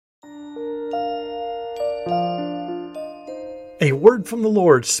A Word from the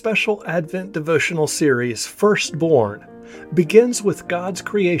Lord special Advent devotional series, Firstborn, begins with God's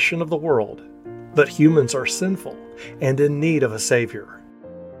creation of the world, that humans are sinful and in need of a Savior.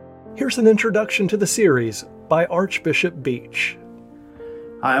 Here's an introduction to the series by Archbishop Beach.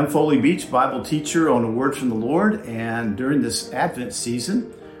 Hi, I'm Foley Beach, Bible teacher on A Word from the Lord, and during this Advent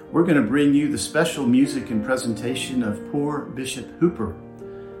season, we're going to bring you the special music and presentation of poor Bishop Hooper.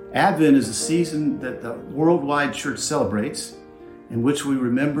 Advent is a season that the worldwide church celebrates, in which we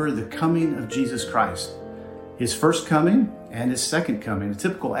remember the coming of Jesus Christ, His first coming and His second coming. A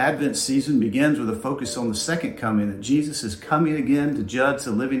typical Advent season begins with a focus on the second coming, that Jesus is coming again to judge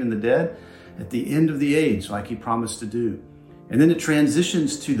the living and the dead at the end of the age, like He promised to do. And then it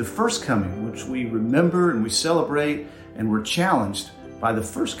transitions to the first coming, which we remember and we celebrate, and we're challenged by the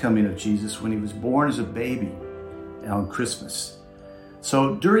first coming of Jesus when He was born as a baby on Christmas.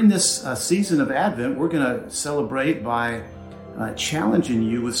 So during this season of Advent, we're going to celebrate by challenging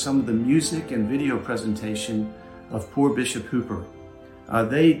you with some of the music and video presentation of poor Bishop Hooper.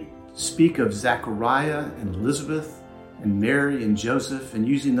 They speak of Zechariah and Elizabeth and Mary and Joseph, and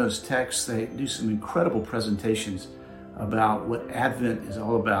using those texts, they do some incredible presentations about what Advent is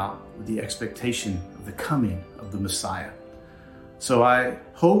all about, with the expectation of the coming of the Messiah. So I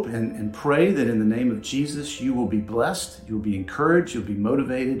hope and pray that in the name of Jesus, you will be blessed, you'll be encouraged, you'll be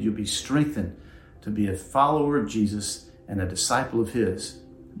motivated, you'll be strengthened to be a follower of Jesus and a disciple of His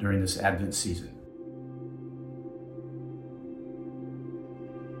during this Advent season.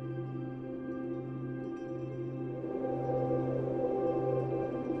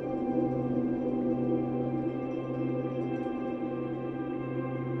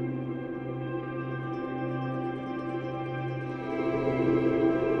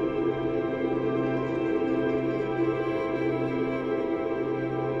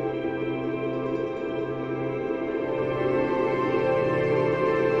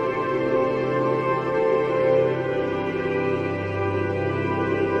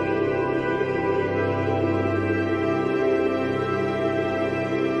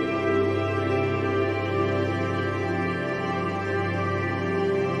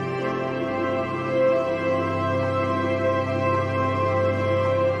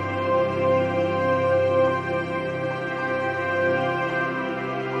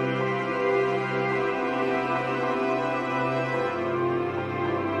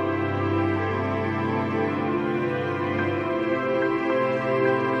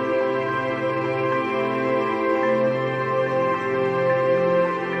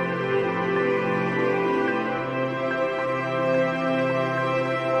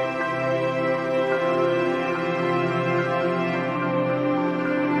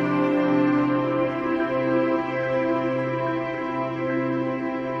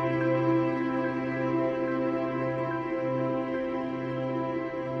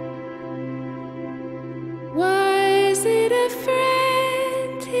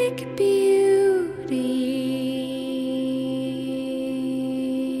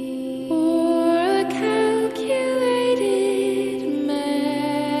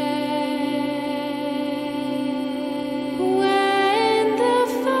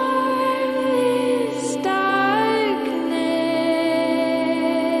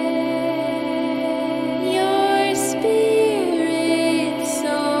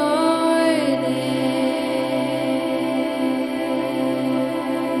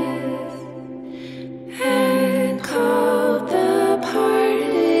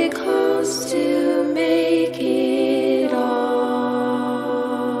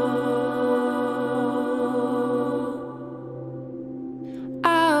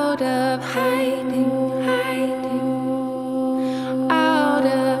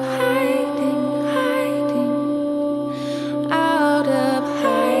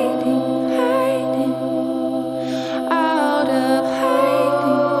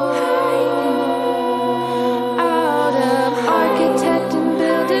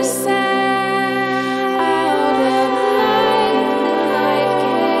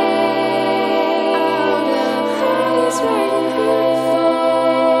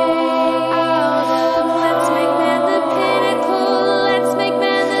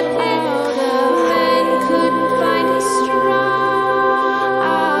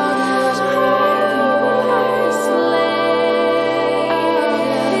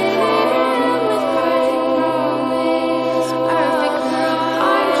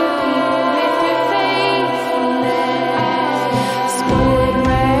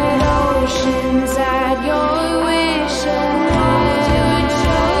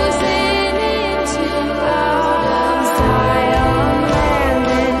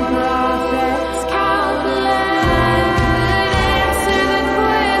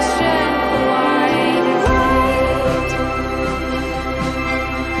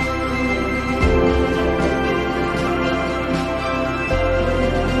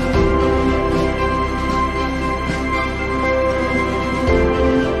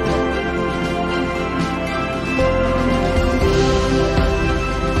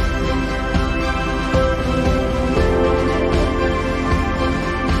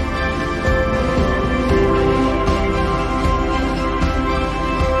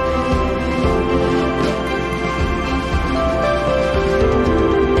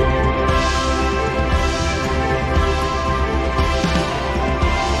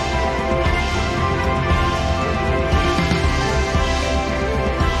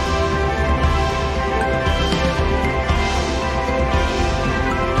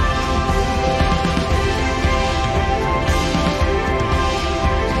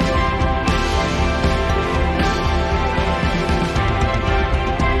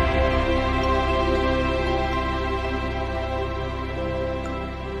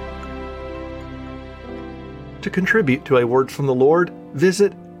 To contribute to A Word from the Lord,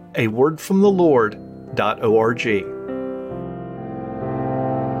 visit awordfromthelord.org.